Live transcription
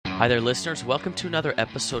Hi there, listeners. Welcome to another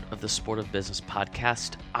episode of the Sport of Business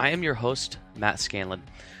podcast. I am your host, Matt Scanlon.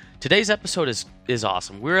 Today's episode is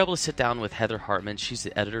awesome. We were able to sit down with Heather Hartman. She's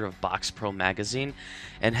the editor of Box Pro magazine,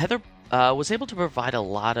 and Heather was able to provide a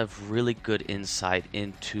lot of really good insight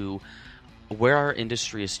into where our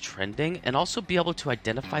industry is trending and also be able to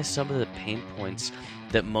identify some of the pain points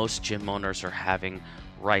that most gym owners are having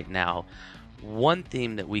right now. One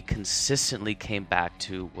theme that we consistently came back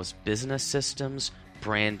to was business systems,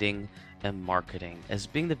 branding, and marketing as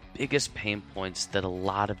being the biggest pain points that a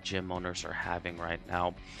lot of gym owners are having right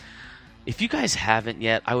now. If you guys haven't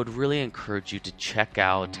yet, I would really encourage you to check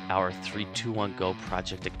out our 321 Go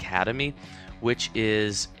Project Academy, which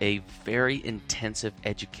is a very intensive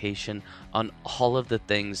education on all of the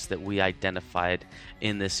things that we identified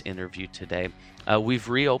in this interview today. We've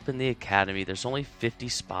reopened the Academy. There's only 50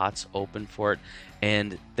 spots open for it,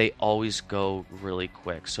 and they always go really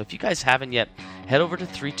quick. So if you guys haven't yet, head over to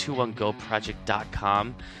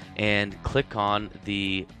 321goproject.com and click on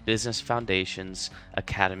the Business Foundations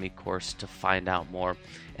Academy course to find out more.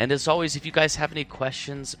 And as always, if you guys have any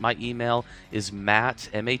questions, my email is matt,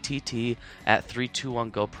 M-A-T-T, at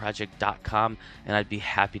 321goproject.com, and I'd be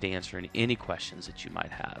happy to answer any questions that you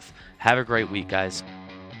might have. Have a great week, guys.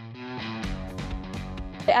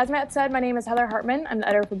 As Matt said, my name is Heather Hartman. I'm the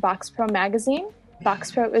editor for Box Pro magazine.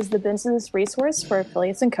 Box Pro is the business resource for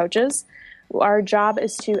affiliates and coaches. Our job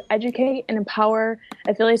is to educate and empower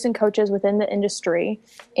affiliates and coaches within the industry.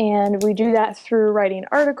 And we do that through writing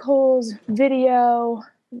articles, video,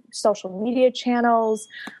 social media channels,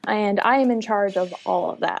 and I am in charge of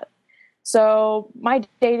all of that. So my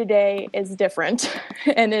day-to-day is different,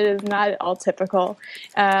 and it is not all typical.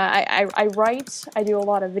 I write, I do a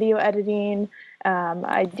lot of video editing,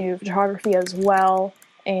 I do photography as well,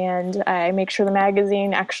 and I make sure the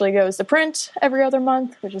magazine actually goes to print every other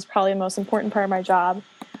month, which is probably the most important part of my job.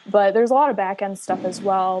 But there's a lot of back-end stuff as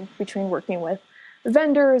well between working with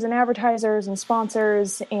vendors and advertisers and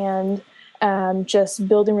sponsors and just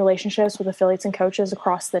building relationships with affiliates and coaches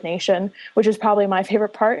across the nation, which is probably my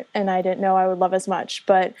favorite part, and I didn't know I would love as much.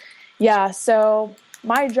 But yeah, so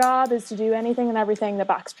my job is to do anything and everything that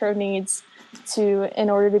Box Pro needs in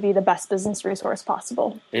order to be the best business resource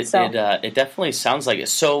possible. It definitely sounds like it.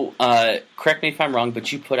 So correct me if I'm wrong,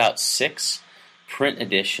 but you put out 6 print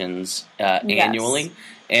editions annually.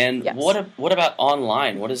 And yes. What about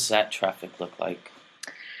online? What does that traffic look like?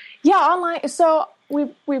 Yeah, online. So we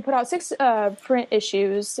put out 6 print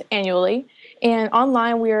issues annually, and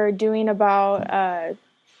online we are doing about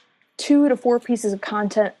 2 to 4 pieces of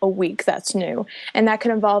content a week that's new. And that could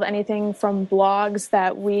involve anything from blogs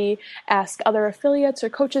that we ask other affiliates or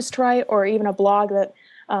coaches to write, or even a blog that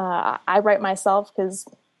I write myself because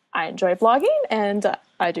I enjoy blogging and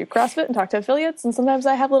I do CrossFit and talk to affiliates, and sometimes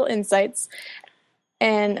I have little insights.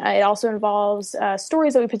 And it also involves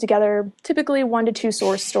stories that we put together, typically 1 to 2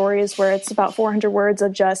 source stories, where it's about 400 words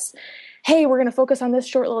of just, hey, we're going to focus on this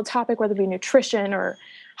short little topic, whether it be nutrition or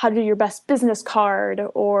how to do your best business card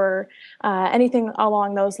or anything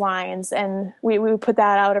along those lines. And we put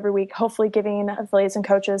that out every week, hopefully giving affiliates and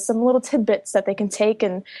coaches some little tidbits that they can take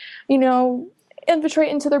and, infiltrate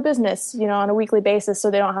into their business, on a weekly basis, so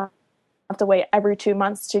they don't have to wait every 2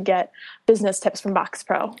 months to get business tips from Box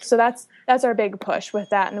Pro. So that's our big push with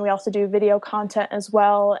that. And we also do video content as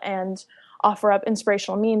well and offer up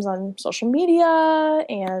inspirational memes on social media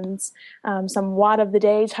and some WOD of the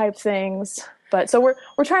day type things. But so we're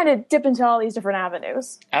trying to dip into all these different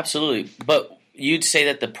avenues. Absolutely. But you'd say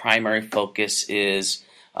that the primary focus is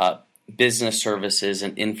business services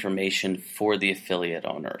and information for the affiliate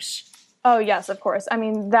owners. Oh, yes, of course. I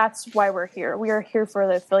mean, that's why we're here. We are here for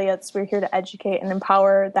the affiliates. We're here to educate and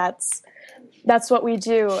empower. That's what we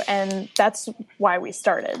do, and that's why we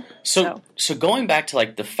started. So going back to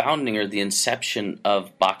like the founding or the inception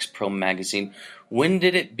of Box Pro magazine, when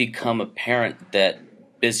did it become apparent that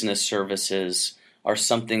business services are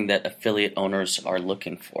something that affiliate owners are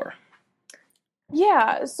looking for?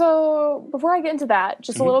 Yeah, so before I get into that,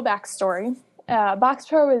 just a little backstory. Box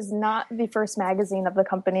Pro is not the first magazine of the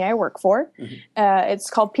company I work for. It's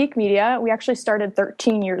called Peak Media. We actually started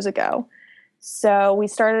 13 years ago. So we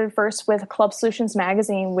started first with Club Solutions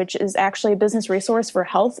Magazine, which is actually a business resource for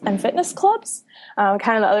health and fitness clubs, kind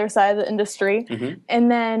of the other side of the industry. And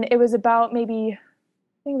then it was about maybe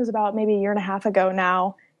a year and a half ago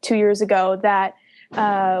now, 2 years ago, that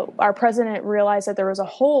our president realized that there was a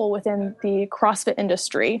hole within the CrossFit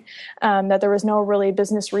industry, that there was no really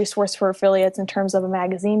business resource for affiliates in terms of a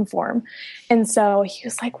magazine form. And so he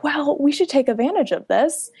was like, well, we should take advantage of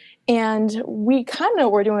this. And we kind of know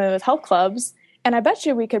what we're doing with health clubs. And I bet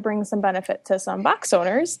you we could bring some benefit to some box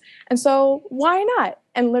owners. And so why not?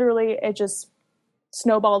 And literally it just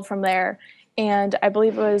snowballed from there. And I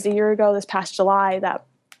believe it was a year ago, this past July, that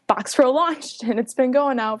Box Pro launched, and it's been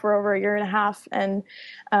going now for over a year and a half. And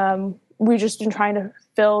we've just been trying to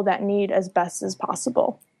fill that need as best as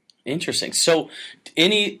possible. Interesting. So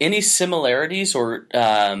any similarities or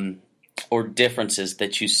differences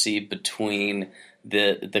that you see between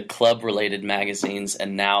the club related magazines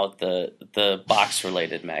and now the box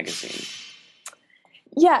related magazine?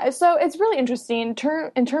 Yeah, so it's really interesting.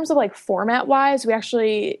 In terms of like format wise, we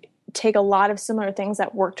actually take a lot of similar things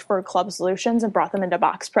that worked for Club Solutions and brought them into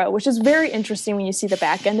Box Pro, which is very interesting when you see the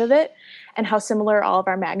back end of it and how similar all of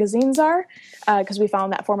our magazines are, because we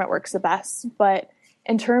found that format works the best. But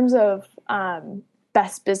in terms of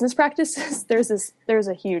best business practices, there's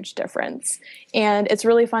a huge difference. And it's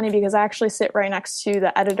really funny because I actually sit right next to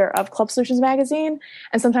the editor of Club Solutions magazine,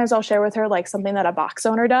 and sometimes I'll share with her like something that a box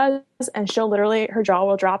owner does, and she'll literally, her jaw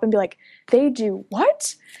will drop and be like, "They do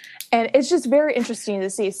what?" And it's just very interesting to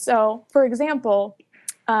see. So, for example,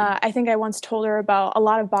 I think I once told her about a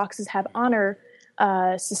lot of boxes have honor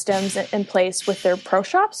systems in place with their pro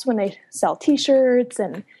shops when they sell T-shirts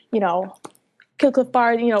and, Kill-Cliff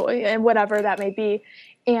Bar, and whatever that may be.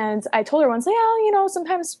 And I told her once,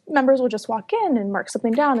 sometimes members will just walk in and mark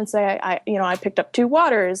something down and say, I picked up 2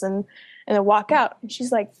 waters and then walk out. And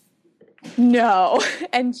she's like, no.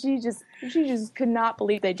 And she just could not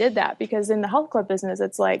believe they did that, because in the health club business,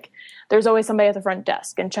 it's like there's always somebody at the front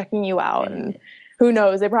desk and checking you out. And who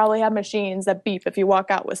knows, they probably have machines that beep if you walk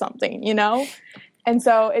out with something, And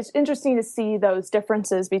so it's interesting to see those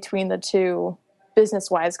differences between the two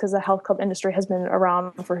business-wise, because the health club industry has been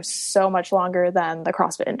around for so much longer than the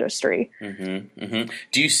CrossFit industry. Mm-hmm, mm-hmm.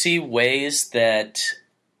 Do you see ways that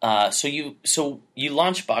so you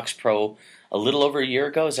launched Box Pro a little over a year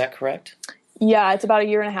ago, is that correct? Yeah, it's about a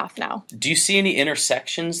year and a half now. Do you see any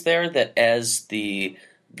intersections there that as the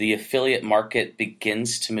affiliate market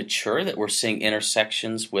begins to mature, that we're seeing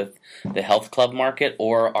intersections with the health club market,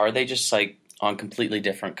 or are they just like on completely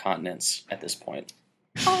different continents at this point?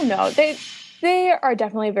 Oh no, they are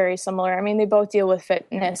definitely very similar. I mean, they both deal with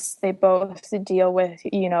fitness. They both deal with,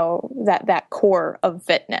 that core of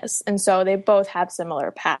fitness. And so they both have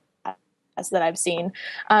similar paths that I've seen.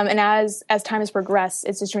 And as time has progressed,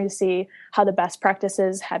 it's interesting to see how the best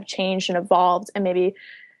practices have changed and evolved and maybe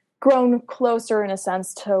grown closer in a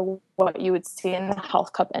sense to what you would see in the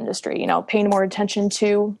health club industry, paying more attention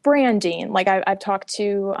to branding. Like I've talked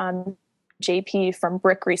to JP from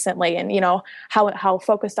Brick recently, and how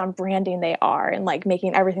focused on branding they are, and like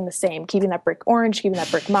making everything the same, keeping that brick orange, keeping that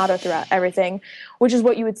brick motto throughout everything, which is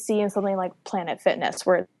what you would see in something like Planet Fitness,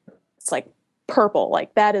 where it's like purple,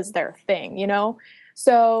 like that is their thing,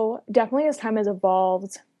 So definitely as time has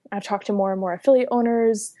evolved, I've talked to more and more affiliate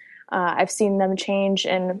owners. I've seen them change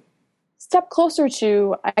and step closer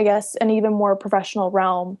to, I guess, an even more professional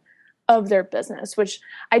realm of their business, which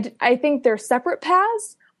I think they're separate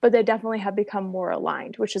paths, but they definitely have become more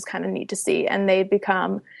aligned, which is kind of neat to see. And they've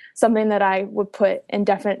become something that I would put in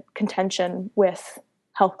definite contention with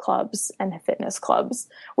health clubs and fitness clubs,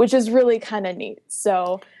 which is really kind of neat.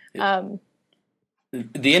 So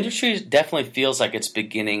the industry definitely feels like it's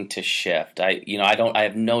beginning to shift. I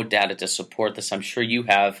have no data to support this. I'm sure you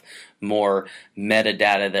have more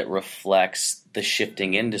metadata that reflects the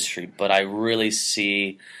shifting industry, but I really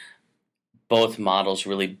see both models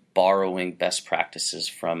really borrowing best practices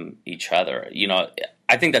from each other.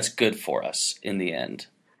 I think that's good for us in the end.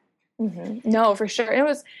 Mm-hmm. No, for sure. And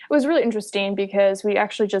it was really interesting because we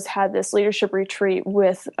actually just had this leadership retreat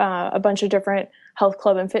with a bunch of different health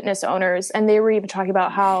club and fitness owners, and they were even talking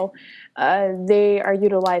about how they are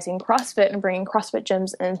utilizing CrossFit and bringing CrossFit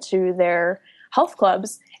gyms into their health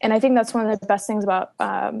clubs. And I think that's one of the best things about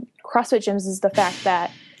CrossFit gyms is the fact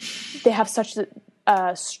that they have such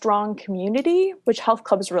a strong community, which health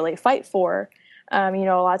clubs really fight for. A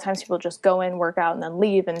lot of times people just go in, work out, and then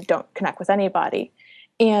leave and don't connect with anybody.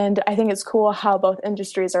 And I think it's cool how both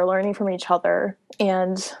industries are learning from each other.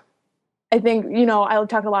 And I think, I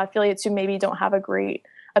talk to a lot of affiliates who maybe don't have a great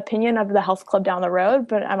opinion of the health club down the road,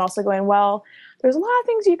 but I'm also going, well, there's a lot of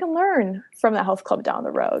things you can learn from the health club down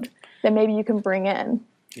the road that maybe you can bring in.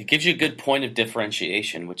 It gives you a good point of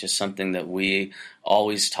differentiation, which is something that we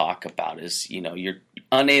always talk about is, you're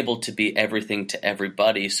unable to be everything to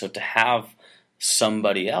everybody. So to have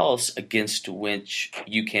somebody else against which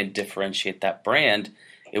you can differentiate that brand,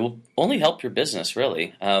 it will only help your business,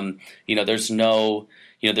 really. There's no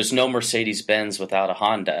Mercedes-Benz without a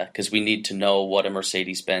Honda, because we need to know what a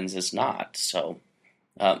Mercedes-Benz is not. So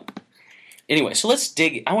Anyway, so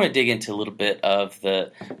I want to dig into a little bit of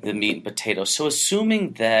the meat and potatoes. So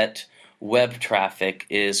assuming that web traffic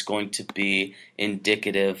is going to be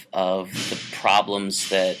indicative of the problems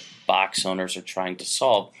that box owners are trying to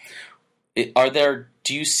solve, do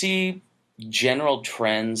you see general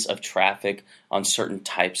trends of traffic on certain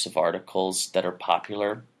types of articles that are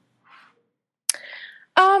popular?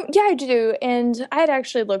 Yeah, I do. And I had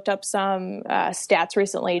actually looked up some stats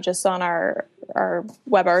recently just on our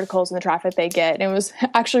web articles and the traffic they get. And it was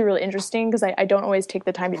actually really interesting because I don't always take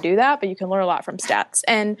the time to do that, but you can learn a lot from stats.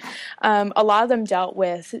 And a lot of them dealt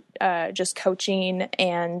with just coaching.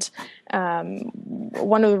 And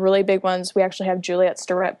one of the really big ones, we actually have Juliet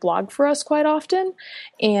Starrett blog for us quite often.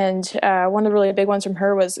 And one of the really big ones from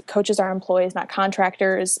her was coaches are employees, not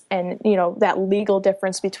contractors. And, that legal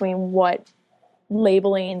difference between what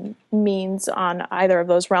labeling means on either of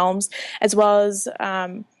those realms, as well as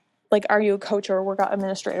are you a coach or a workout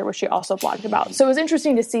administrator, which she also blogged about. So it was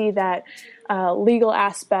interesting to see that legal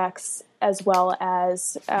aspects as well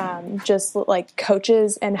as just like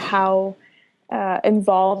coaches and how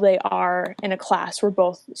involved they are in a class were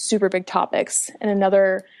both super big topics. And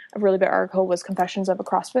another really big article was Confessions of a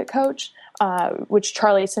CrossFit Coach, which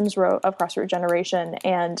Charlie Sims wrote of CrossFit Regeneration,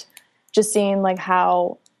 and just seeing like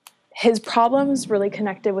how his problems really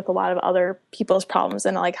connected with a lot of other people's problems,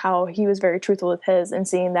 and like how he was very truthful with his, and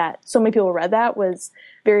seeing that so many people read that was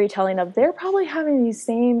very telling of they're probably having these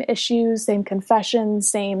same issues, same confessions,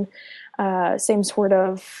 same sort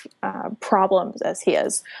of problems as he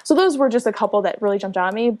is. So those were just a couple that really jumped out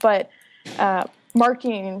at me. But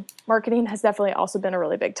marketing has definitely also been a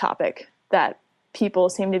really big topic that people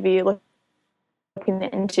seem to be looking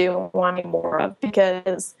into and wanting more of,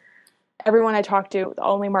 because everyone I talk to, the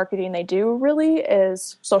only marketing they do really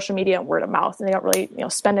is social media and word of mouth, and they don't really,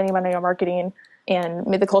 spend any money on marketing. And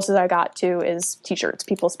the closest I got to is t-shirts.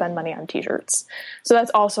 People spend money on t-shirts. So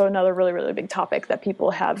that's also another really, really big topic that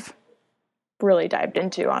people have really dived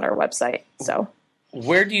into on our website. So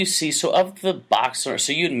where do you see, so of the box owners,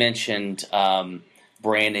 so you had mentioned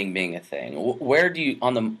branding being a thing. Where do you,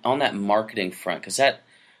 on that marketing front,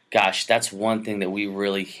 because that's one thing that we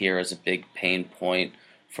really hear as a big pain point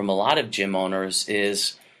from a lot of gym owners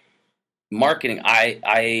is marketing.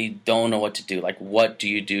 I don't know what to do. Like, what do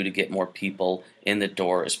you do to get more people in the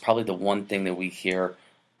door is probably the one thing that we hear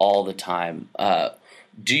all the time. Are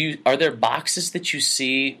there boxes that you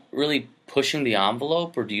see really pushing the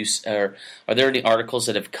envelope, or are there any articles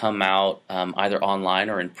that have come out either online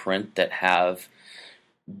or in print that have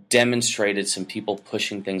demonstrated some people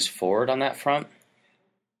pushing things forward on that front?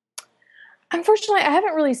 Unfortunately, I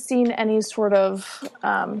haven't really seen any sort of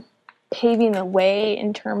paving the way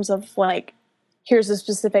in terms of like, here's a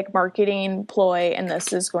specific marketing ploy, and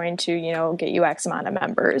this is going to, get you X amount of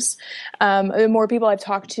members. The more people I've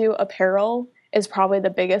talked to, apparel is probably the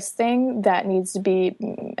biggest thing that needs to be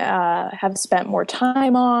have spent more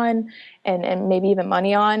time on and maybe even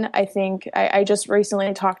money on. I think I just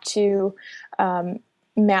recently talked to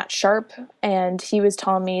Matt Sharp, and he was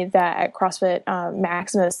telling me that at CrossFit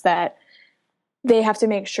Maximus that they have to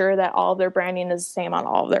make sure that all of their branding is the same on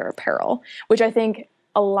all of their apparel, which I think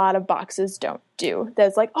a lot of boxes don't do.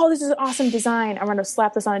 That's like, oh, this is an awesome design, I'm going to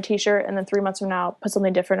slap this on a t-shirt, and then 3 months from now, put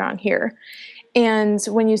something different on here. And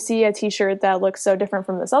when you see a t-shirt that looks so different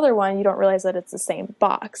from this other one, you don't realize that it's the same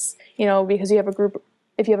box, because if you have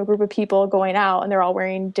a group of people going out and they're all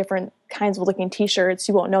wearing different kinds of looking t-shirts,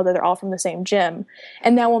 you won't know that they're all from the same gym.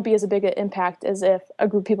 And that won't be as a big an impact as if a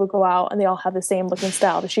group of people go out and they all have the same looking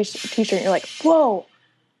style of t-shirt, and you're like, whoa,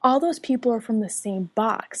 all those people are from the same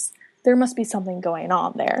box. There must be something going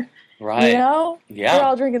on there. Right. Yeah. They're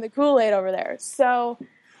all drinking the Kool-Aid over there. So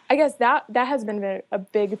I guess that has been a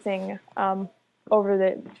big thing over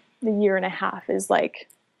the year and a half, is like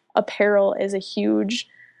apparel is a huge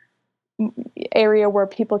area where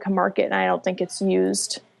people can market, and I don't think it's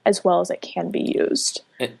used as well as it can be used.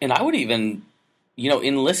 And I would even,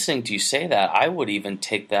 in listening to you say that, I would even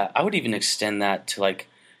extend that to like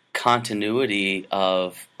continuity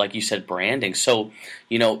of, like you said, branding. So,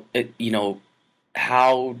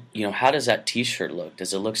 how does that t-shirt look?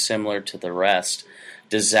 Does it look similar to the rest?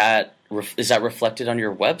 Is that reflected on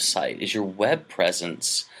your website? Is your web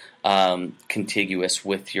presence contiguous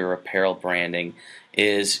with your apparel branding?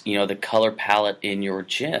 Is the color palette in your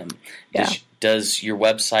gym? Does your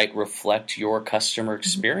website reflect your customer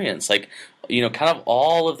experience? Like, kind of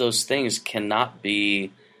all of those things cannot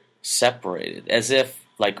be separated, as if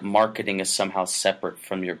like marketing is somehow separate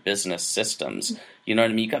from your business systems. You know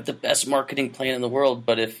what I mean? You got the best marketing plan in the world,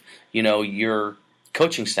 but if your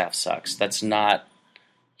coaching staff sucks, that's not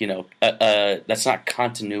that's not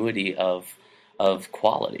continuity of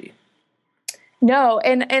quality. No,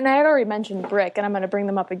 and I had already mentioned Brick, and I'm going to bring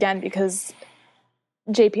them up again because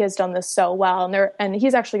JP has done this so well, and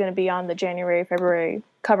he's actually going to be on the January February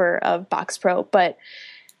cover of Box Pro. But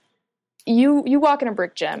you walk in a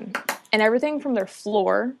Brick gym, and everything from their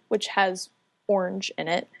floor, which has orange in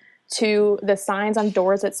it, to the signs on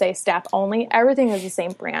doors that say staff only, everything is the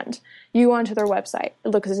same brand. You go onto their website, it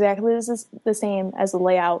looks exactly the same as the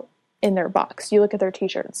layout in their box. You look at their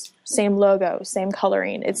t-shirts, same logo, same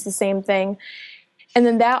coloring, it's the same thing. And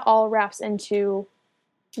then that all wraps into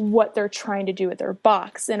what they're trying to do with their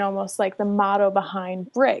box and almost like the motto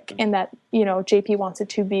behind Brick, and that, JP wants it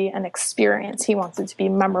to be an experience. He wants it to be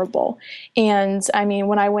memorable. And I mean,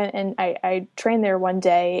 when I went and I trained there one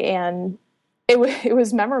day, and it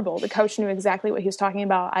was memorable. The coach knew exactly what he was talking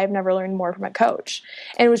about. I've never learned more from a coach.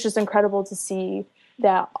 And it was just incredible to see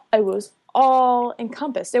that it was all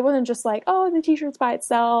encompassed. It wasn't just like, oh, the t-shirt's by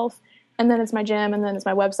itself, and then it's my gym, and then it's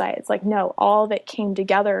my website. It's like, no, all of it came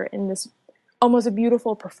together in this almost a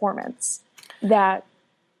beautiful performance that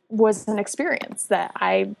was an experience that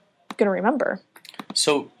I'm going to remember.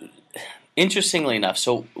 So, interestingly enough,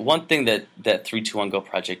 so one thing that 321 Go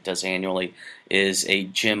Project does annually is a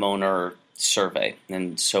gym owner survey.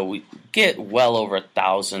 And so we get well over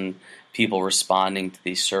 1,000 people responding to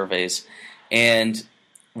these surveys. And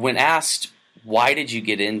when asked, why did you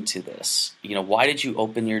get into this? Why did you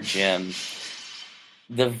open your gym?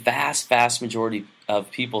 The vast majority of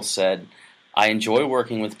people said, I enjoy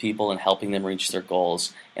working with people and helping them reach their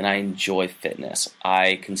goals, and I enjoy fitness.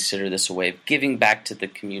 I consider this a way of giving back to the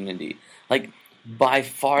community. Like, by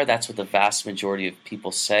far, that's what the vast majority of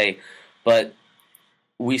people say. But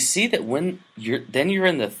we see that when you're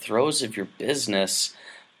in the throes of your business,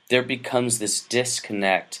 there becomes this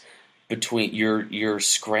disconnect between you're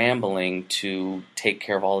scrambling to take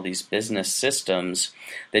care of all of these business systems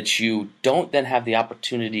that you don't then have the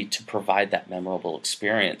opportunity to provide that memorable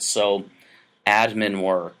experience. So admin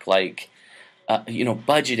work, like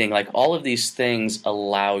budgeting, like all of these things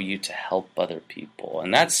allow you to help other people.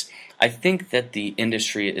 And I think that the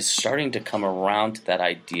industry is starting to come around to that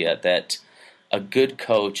idea that a good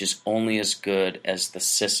coach is only as good as the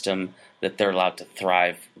system that they're allowed to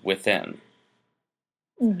thrive within.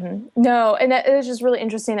 Mm-hmm. No, and that is just really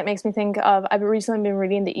interesting. It makes me think of, I've recently been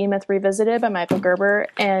reading The E-Myth Revisited by Michael Gerber,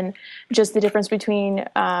 and just the difference between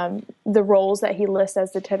the roles that he lists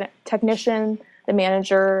as the technician, the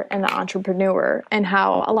manager, and the entrepreneur, and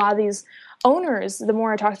how a lot of these owners, the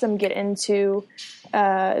more I talk to them, get into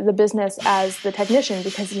the business as the technician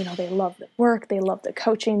because, they love the work, they love the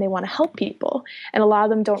coaching, they want to help people. And a lot of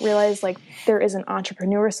them don't realize, like, there is an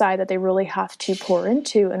entrepreneur side that they really have to pour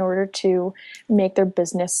into in order to make their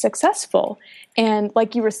business successful. And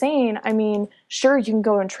like you were saying, I mean, sure, you can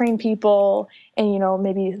go and train people and,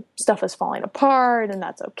 maybe stuff is falling apart and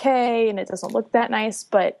that's okay and it doesn't look that nice,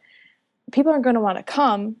 but people aren't going to want to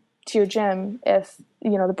come to your gym if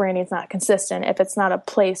the branding is not consistent, if it's not a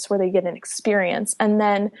place where they get an experience, and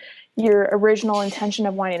then your original intention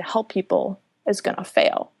of wanting to help people is going to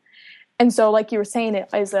fail. And so, like you were saying, it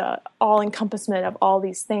is a all encompassment of all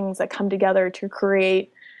these things that come together to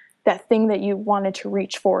create that thing that you wanted to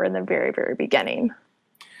reach for in the very, very beginning.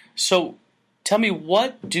 So tell me,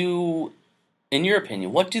 in your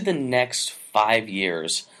opinion, what do the next 5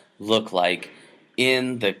 years look like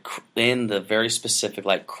in the very specific,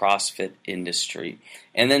 like, CrossFit industry?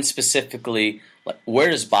 And then specifically, like,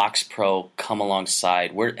 where does Box Pro come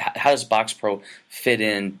alongside? How does Box Pro fit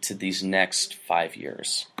into these next 5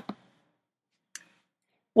 years?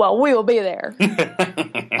 Well, we will be there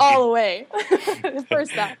all the way.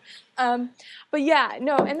 First off. But yeah,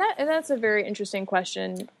 no, and that's a very interesting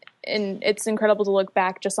question. And it's incredible to look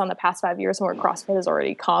back just on the past 5 years and where CrossFit has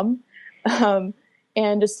already come.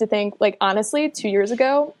 And just to think, like, honestly, 2 years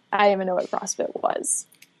ago, I didn't even know what CrossFit was.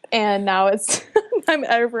 And now I'm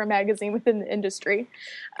editor for a magazine within the industry.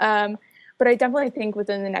 But I definitely think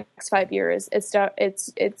within the next 5 years,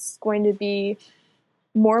 it's going to be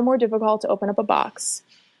more and more difficult to open up a box,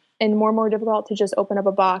 and more and more difficult to just open up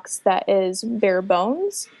a box that is bare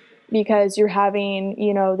bones, because you're having,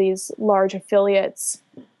 these large affiliates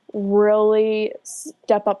really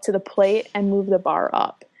step up to the plate and move the bar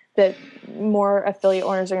up that more affiliate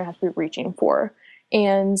owners are going to have to be reaching for.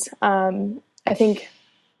 And I think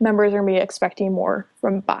members are going to be expecting more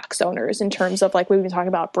from box owners in terms of, like, we've been talking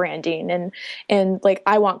about branding and like,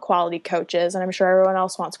 I want quality coaches, and I'm sure everyone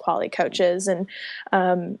else wants quality coaches. And,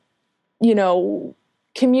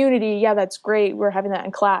 community, yeah, that's great. We're having that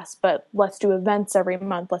in class, but let's do events every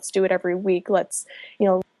month. Let's do it every week. Let's,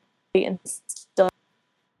 instill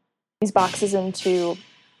these boxes into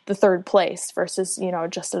the third place versus,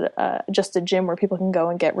 just a gym where people can go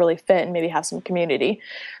and get really fit and maybe have some community.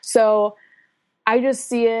 So I just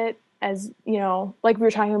see it as, like we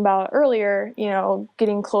were talking about earlier,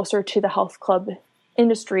 getting closer to the health club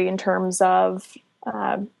industry in terms of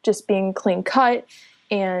just being clean cut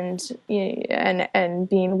and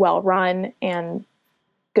being well run and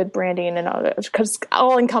good branding and all, because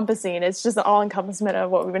all encompassing. It's just an all encompassment of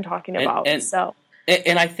what we've been talking about.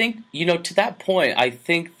 And I think, to that point, I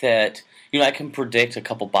think that, I can predict a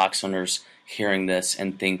couple box owners hearing this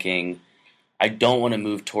and thinking, I don't want to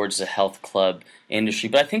move towards the health club industry.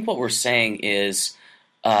 But I think what we're saying is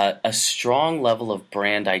a strong level of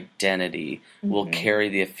brand identity will carry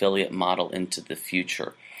the affiliate model into the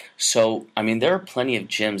future. So, there are plenty of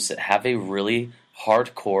gyms that have a really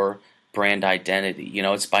hardcore brand identity.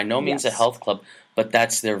 It's by no means a health club, but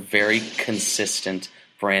that's their very consistent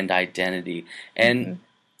brand identity. And,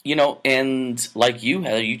 and like you,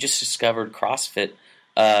 Heather, you just discovered CrossFit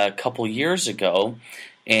a couple years ago,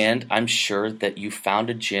 and I'm sure that you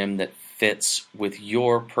found a gym that fits with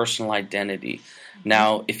your personal identity.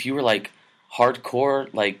 Now, if you were like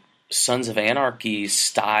hardcore, like Sons of Anarchy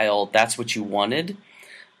style, that's what you wanted,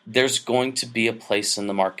 there's going to be a place in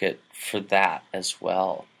the market for that as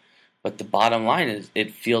well. But the bottom line is,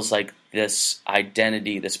 it feels like this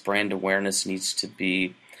identity, this brand awareness needs to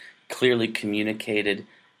be clearly communicated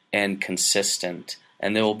and consistent,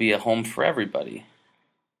 and there will be a home for everybody.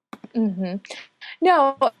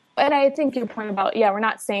 No, and I think your point about, we're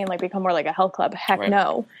not saying like become more like a health club. Heck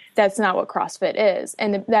no, that's not what CrossFit is.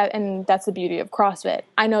 And that's the beauty of CrossFit.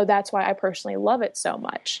 I know that's why I personally love it so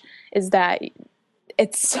much, is that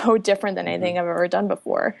it's so different than anything I've ever done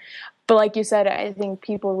before. But like you said, I think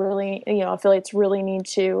people really, affiliates really need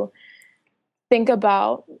to think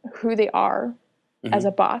about who they are as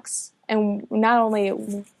a box, and not only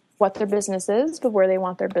what their business is, but where they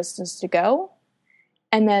want their business to go.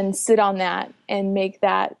 And then sit on that and make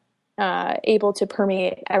that able to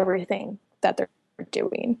permeate everything that they're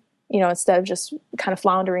doing, instead of just kind of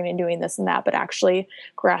floundering and doing this and that, but actually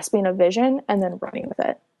grasping a vision and then running with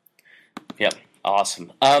it. Yep.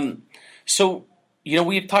 Awesome. So,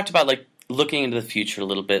 we've talked about like looking into the future a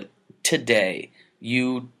little bit. Today,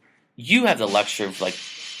 you have the luxury of like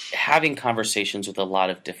having conversations with a lot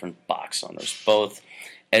of different box owners, both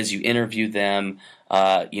as you interview them,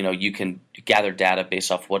 you can gather data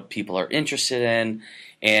based off what people are interested in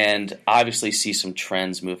and obviously see some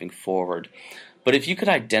trends moving forward. But if you could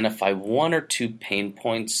identify one or two pain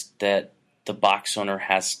points that the box owner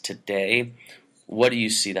has today, what do you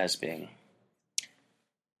see that as being?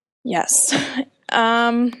 Yes.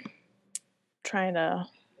 Trying to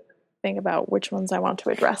think about which ones I want to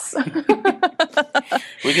address.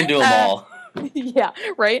 We can do them all. Yeah,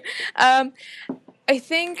 right. I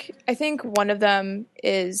think one of them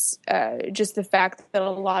is just the fact that a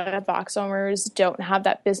lot of box owners don't have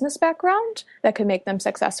that business background that could make them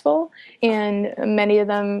successful, and many of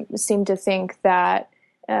them seem to think that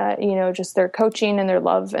just their coaching and their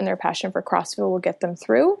love and their passion for CrossFit will get them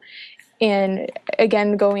through. And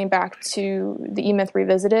again, going back to the E-Myth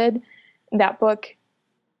Revisited, that book,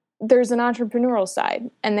 there's an entrepreneurial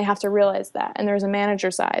side, and they have to realize that. And there's a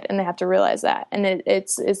manager side, and they have to realize that. And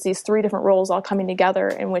it's these three different roles all coming together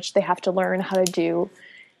in which they have to learn how to do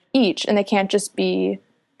each. And they can't just be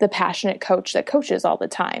the passionate coach that coaches all the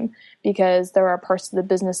time, because there are parts of the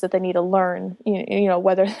business that they need to learn,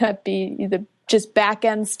 whether that be the just back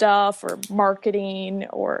end stuff or marketing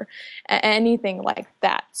or anything like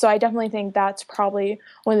that. So I definitely think that's probably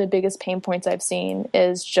one of the biggest pain points I've seen,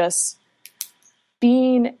 is just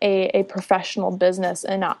being a professional business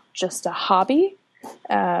and not just a hobby.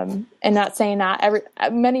 And not saying that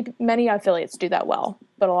many affiliates do that well,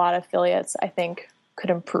 but a lot of affiliates, I think, could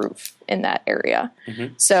improve in that area.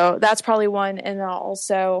 So that's probably one. And then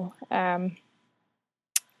also,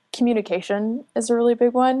 communication is a really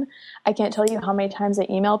big one. I can't tell you how many times I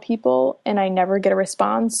email people and I never get a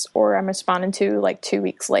response, or I'm responding to like 2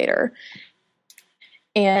 weeks later.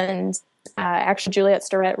 And actually, Juliette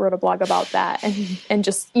Starrett wrote a blog about that and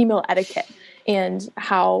just email etiquette and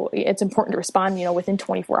how it's important to respond, within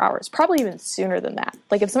 24 hours, probably even sooner than that.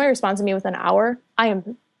 Like if somebody responds to me within an hour, I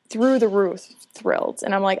am through the roof thrilled.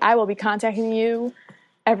 And I'm like, I will be contacting you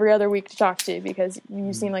every other week to talk to, because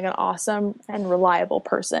you seem like an awesome and reliable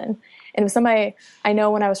person. And if somebody, I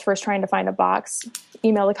know when I was first trying to find a box,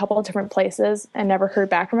 emailed a couple of different places and never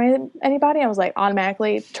heard back from anybody, I was like,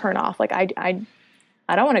 automatically turn off. Like I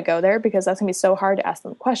don't want to go there, because that's gonna be so hard to ask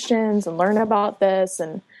them questions and learn about this.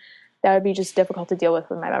 And that would be just difficult to deal with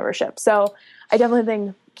my membership. So I definitely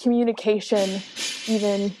think communication,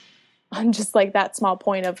 even on just like that small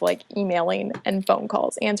point of like emailing and phone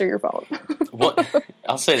calls. Answer your phone.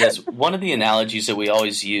 I'll say this. One of the analogies that we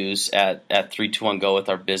always use at 321 Go with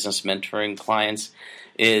our business mentoring clients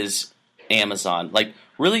is Amazon. Like,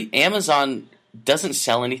 really, Amazon doesn't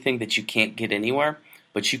sell anything that you can't get anywhere,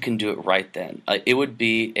 but you can do it right then.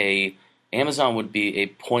 Amazon would be a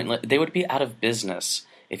pointless. They would be out of business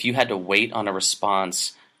if you had to wait on a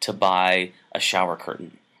response to buy a shower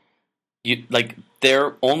curtain.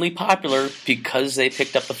 They're only popular because they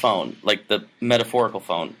picked up the phone, like the metaphorical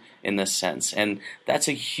phone in this sense, and that's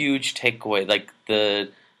a huge takeaway. Like the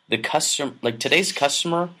customer, like today's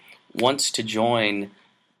customer wants to join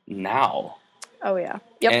now. Oh yeah,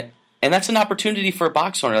 yep. And that's an opportunity for a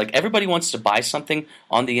box owner. Like everybody wants to buy something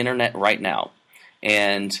on the internet right now,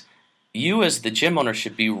 and you as the gym owner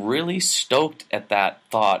should be really stoked at that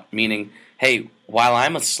thought. Meaning, hey, while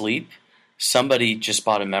I'm asleep, somebody just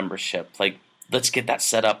bought a membership. Like, let's get that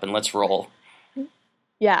set up and let's roll.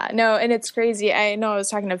 Yeah, no, and it's crazy. I know I was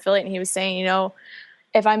talking to affiliate and he was saying,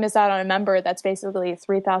 if I miss out on a member, that's basically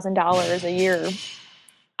 $3,000 a year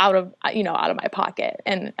out of my pocket.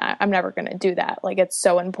 And I'm never going to do that. Like, it's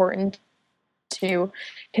so important to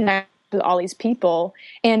connect with all these people.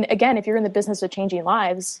 And again, if you're in the business of changing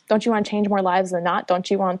lives, don't you want to change more lives than not?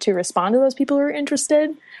 Don't you want to respond to those people who are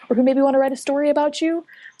interested or who maybe want to write a story about you?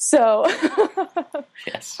 So,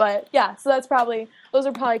 yes. But yeah, so those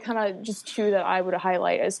are probably kind of just two that I would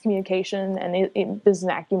highlight as communication and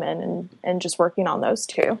business acumen and just working on those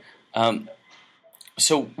two.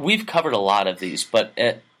 So we've covered a lot of these, but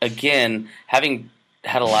again, having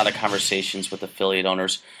had a lot of conversations with affiliate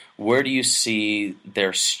owners, where do you see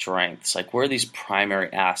their strengths? Like, where are these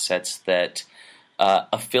primary assets that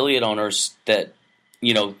affiliate owners that,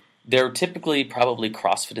 they're typically probably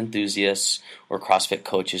CrossFit enthusiasts or CrossFit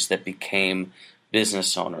coaches that became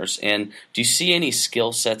business owners. And do you see any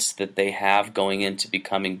skill sets that they have going into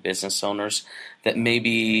becoming business owners that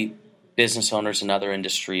maybe business owners in other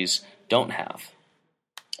industries don't have?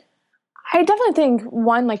 I definitely think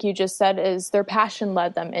one, like you just said, is their passion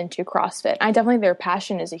led them into CrossFit. I definitely think their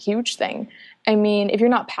passion is a huge thing. I mean, if you're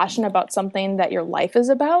not passionate about something that your life is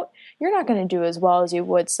about, you're not going to do as well as you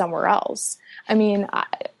would somewhere else. I mean,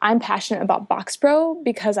 I'm passionate about Box Pro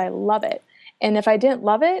because I love it. And if I didn't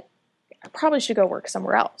love it, I probably should go work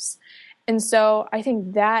somewhere else. And so I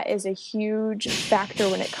think that is a huge factor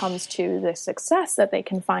when it comes to the success that they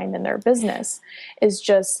can find in their business, is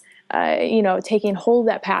just taking hold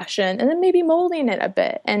of that passion and then maybe molding it a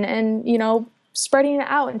bit and spreading it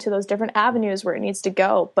out into those different avenues where it needs to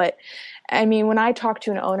go. But I mean, when I talk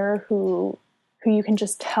to an owner who you can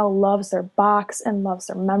just tell loves their box and loves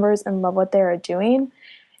their members and love what they're doing,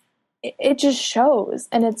 it just shows.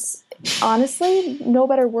 And it's honestly, no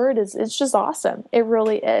better word it's just awesome. It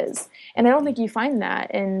really is. And I don't think you find that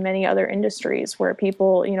in many other industries where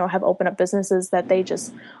people, have opened up businesses that they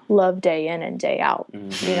just love day in and day out,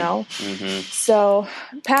 Mm-hmm. So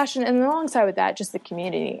passion, and alongside with that, just the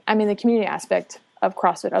community. I mean, the community aspect of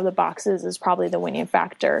CrossFit, of the boxes, is probably the winning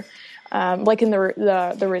factor. Like in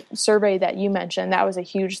the survey that you mentioned, that was a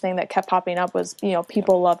huge thing that kept popping up was,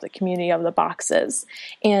 people love the community of the boxes.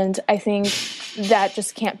 And I think that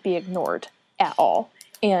just can't be ignored at all.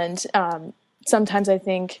 And sometimes I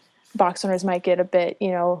think box owners might get a bit,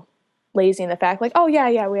 lazy in the fact like, oh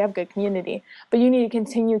yeah, we have good community, but you need to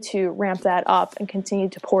continue to ramp that up and continue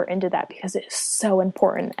to pour into that because it is so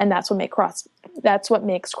important. And that's what makes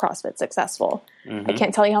CrossFit successful. Mm-hmm. I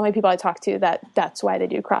can't tell you how many people I talk to that's why they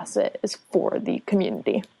do CrossFit, is for the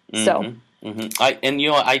community. Mm-hmm. So,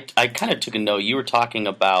 mm-hmm. I kind of took a note. You were talking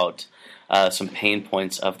about some pain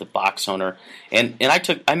points of the box owner, and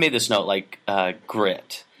I made this note, like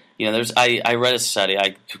grit. I read a study.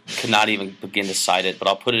 I could not even begin to cite it, but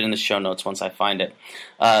I'll put it in the show notes once I find it.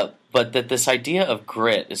 But that this idea of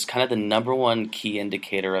grit is kind of the number one key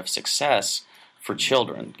indicator of success for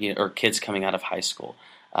children, or kids coming out of high school.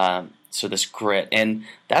 So this grit, and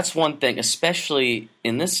that's one thing, especially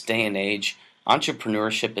in this day and age.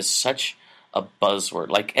 Entrepreneurship is such a buzzword.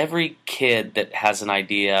 Like, every kid that has an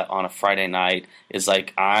idea on a Friday night is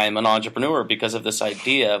like, I'm an entrepreneur because of this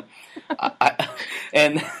idea.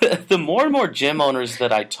 And the more and more gym owners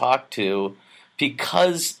that I talk to,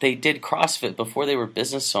 because they did CrossFit before they were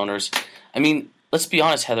business owners, I mean, let's be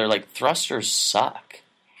honest, Heather, like, thrusters suck.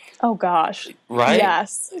 Oh gosh. Right?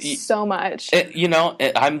 Yes. So much.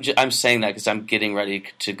 I'm saying that because I'm getting ready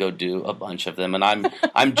to go do a bunch of them, and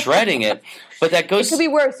I'm dreading it. But that goes. It could be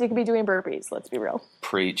worse. You could be doing burpees. Let's be real.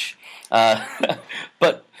 Preach.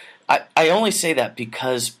 But I only say that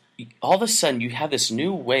because all of a sudden you have this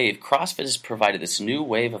new wave. CrossFit has provided this new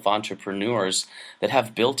wave of entrepreneurs that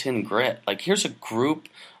have built-in grit. Like, here's a group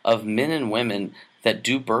of men and women that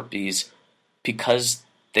do burpees because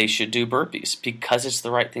they should do burpees, because it's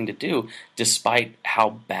the right thing to do, despite how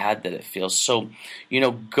bad that it feels. So,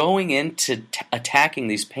 going into attacking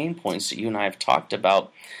these pain points that you and I have talked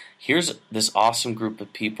about, here's this awesome group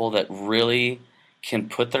of people that really can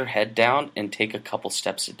put their head down and take a couple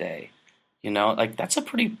steps a day. That's a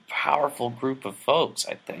pretty powerful group of folks,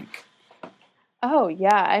 I think. Oh,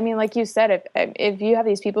 yeah. I mean, like you said, if you have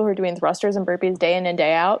these people who are doing thrusters and burpees day in and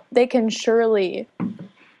day out, they can surely,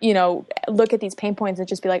 look at these pain points and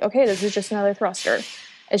just be like, okay, this is just another thruster.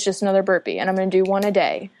 It's just another burpee, and I'm going to do one a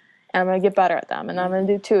day, and I'm going to get better at them, and I'm going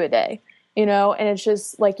to do two a day, and it's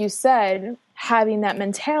just, like you said, having that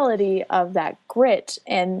mentality of that grit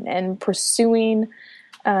and pursuing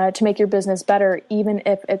to make your business better, even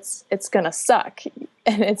if it's going to suck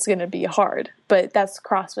and it's going to be hard. But that's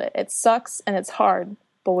CrossFit. It sucks and it's hard,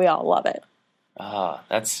 but we all love it.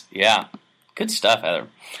 Yeah. Good stuff, Heather.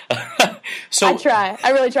 I try.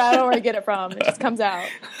 I really try. I don't know where to get it from. It just comes out.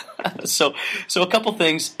 So a couple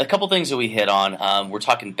things that we hit on. We're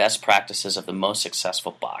talking best practices of the most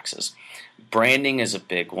successful boxes. Branding is a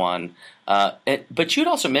big one. But you'd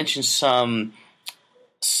also mentioned some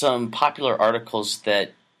popular articles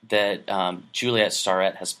that Juliet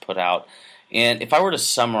Starrett has put out. And if I were to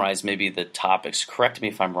summarize maybe the topics, correct me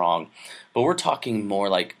if I'm wrong, but we're talking more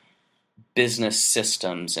like business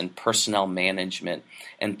systems and personnel management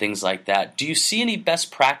and things like that. Do you see any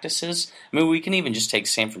best practices? I mean, we can even just take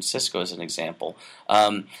San Francisco as an example.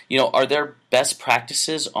 Are there best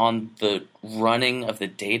practices on the running of the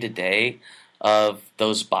day-to-day of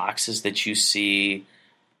those boxes that you see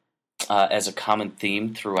as a common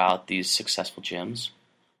theme throughout these successful gyms?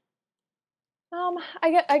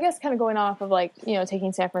 I guess kind of going off of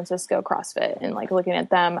taking San Francisco CrossFit and looking at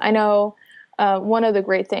them. I know one of the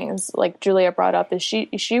great things like Julia brought up is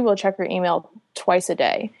she will check her email twice a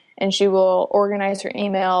day, and she will organize her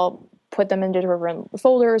email, put them into different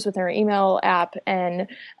folders within her email app, and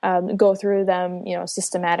go through them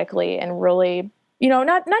systematically and really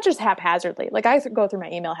not just haphazardly. Like I go through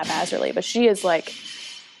my email haphazardly, but she is like,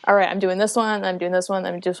 all right, I'm doing this one, I'm doing this one,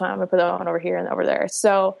 I'm going to put that one over here and over there.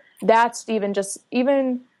 So that's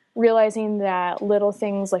even realizing that little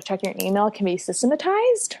things like checking your email can be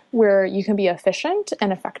systematized, where you can be efficient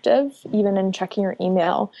and effective even in checking your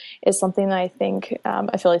email, is something that I think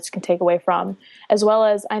affiliates can take away from. As well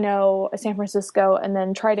as I know San Francisco and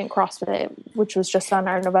then Trident CrossFit, which was just on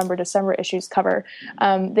our November-December issues cover,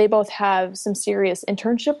 they both have some serious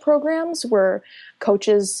internship programs where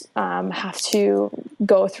coaches have to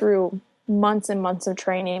go through months and months of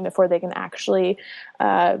training before they can actually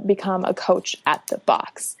become a coach at the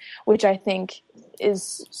box, which I think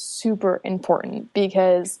is super important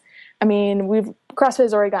because, I mean, CrossFit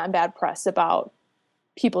has already gotten bad press about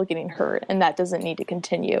people getting hurt, and that doesn't need to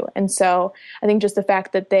continue. And so I think just the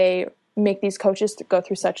fact that they make these coaches to go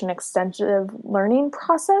through such an extensive learning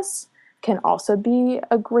process can also be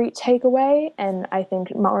a great takeaway, and I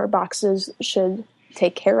think more boxes should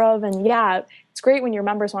take care of. And yeah, it's great when your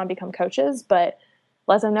members want to become coaches, but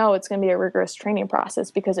let them know it's going to be a rigorous training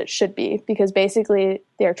process, because it should be, because basically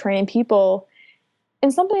they're training people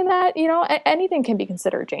in something that, anything can be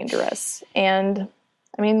considered dangerous. And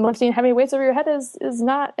I mean, lifting heavy weights over your head is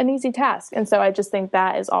not an easy task. And so I just think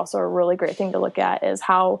that is also a really great thing to look at, is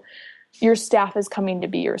how your staff is coming to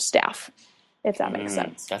be your staff, if that makes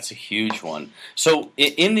sense. That's a huge one. So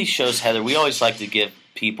in these shows, Heather, we always like to give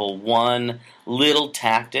people one little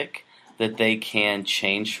tactic that they can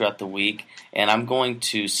change throughout the week, and I'm going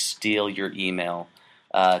to steal your email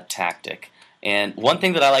tactic. And one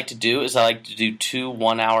thing that I like to do is I like to do 2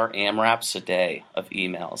 1-hour AMRAPs a day of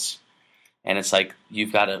emails. And it's like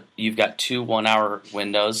you've got 2 1-hour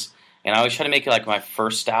windows, and I always try to make it like my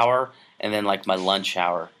first hour and then like my lunch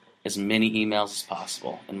hour, as many emails as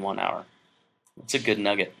possible in 1 hour. It's a good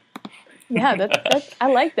nugget. Yeah, that's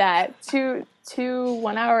I like that. Two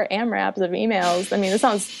 1-hour AMRAPs of emails. I mean, it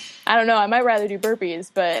sounds, I don't know, I might rather do burpees,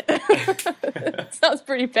 but it sounds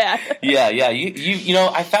pretty bad. Yeah.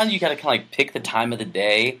 I found you got to kind of pick the time of the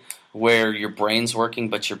day where your brain's working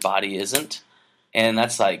but your body isn't. And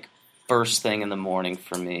that's like first thing in the morning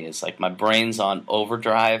for me. It's like my brain's on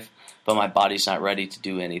overdrive, but my body's not ready to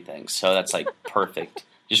do anything. So that's like perfect.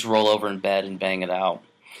 Just roll over in bed and bang it out.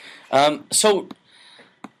 So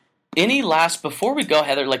before we go,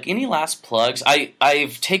 Heather, any last plugs?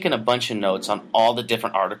 I've taken a bunch of notes on all the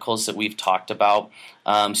different articles that we've talked about,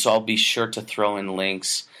 so I'll be sure to throw in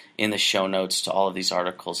links in the show notes to all of these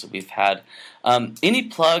articles that we've had. Any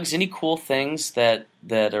plugs, any cool things that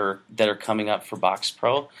are coming up for Box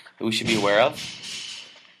Pro that we should be aware of?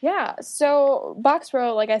 Yeah, so Box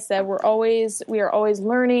Pro, like I said, we are always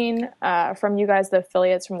learning from you guys, the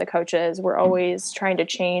affiliates, from the coaches. We're always trying to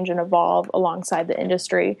change and evolve alongside the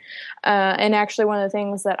industry. And actually, one of the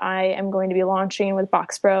things that I am going to be launching with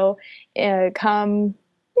Box Pro come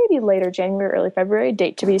maybe later January, early February,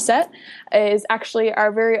 date to be set, is actually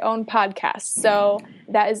our very own podcast. So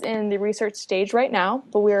that is in the research stage right now,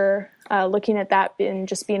 but we're looking at that being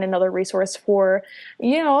another resource for,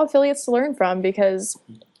 affiliates to learn from, because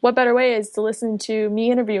what better way is to listen to me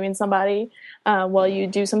interviewing somebody while you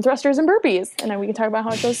do some thrusters and burpees, and then we can talk about how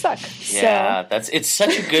much those suck. Yeah, it's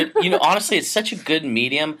such a good, honestly, it's such a good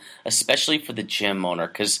medium, especially for the gym owner,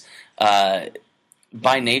 because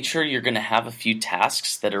by nature, you're going to have a few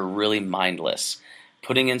tasks that are really mindless.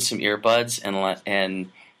 Putting in some earbuds and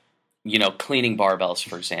cleaning barbells,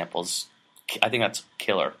 for example, I think that's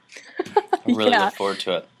killer. I really look forward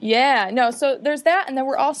to it. Yeah, no, so there's that, and then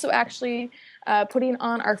we're also actually putting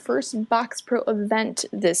on our first Box Pro event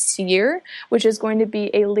this year, which is going to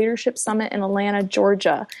be a leadership summit in Atlanta,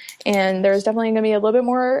 Georgia. And there's definitely going to be a little bit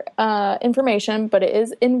more information, but it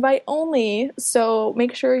is invite only. So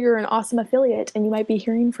make sure you're an awesome affiliate and you might be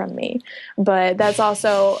hearing from me. But that's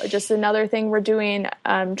also just another thing we're doing,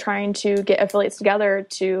 trying to get affiliates together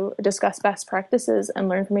to discuss best practices and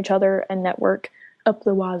learn from each other and network up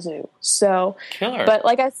the wazoo. So, killer. But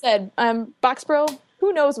like I said, Box Pro,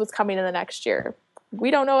 who knows what's coming in the next year? We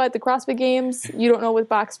don't know at the CrossFit Games. You don't know with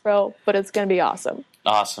Box Pro, but it's going to be awesome.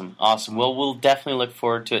 Awesome. Well, we'll definitely look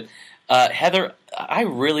forward to it. Heather, I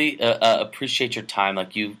really appreciate your time.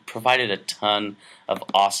 Like, you provided a ton of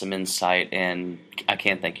awesome insight, and I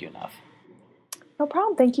can't thank you enough. No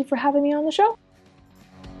problem. Thank you for having me on the show.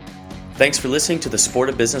 Thanks for listening to the Sport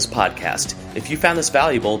of Business podcast. If you found this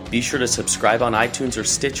valuable, be sure to subscribe on iTunes or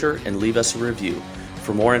Stitcher and leave us a review.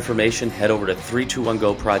 For more information, head over to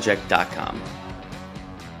 321GoProject.com.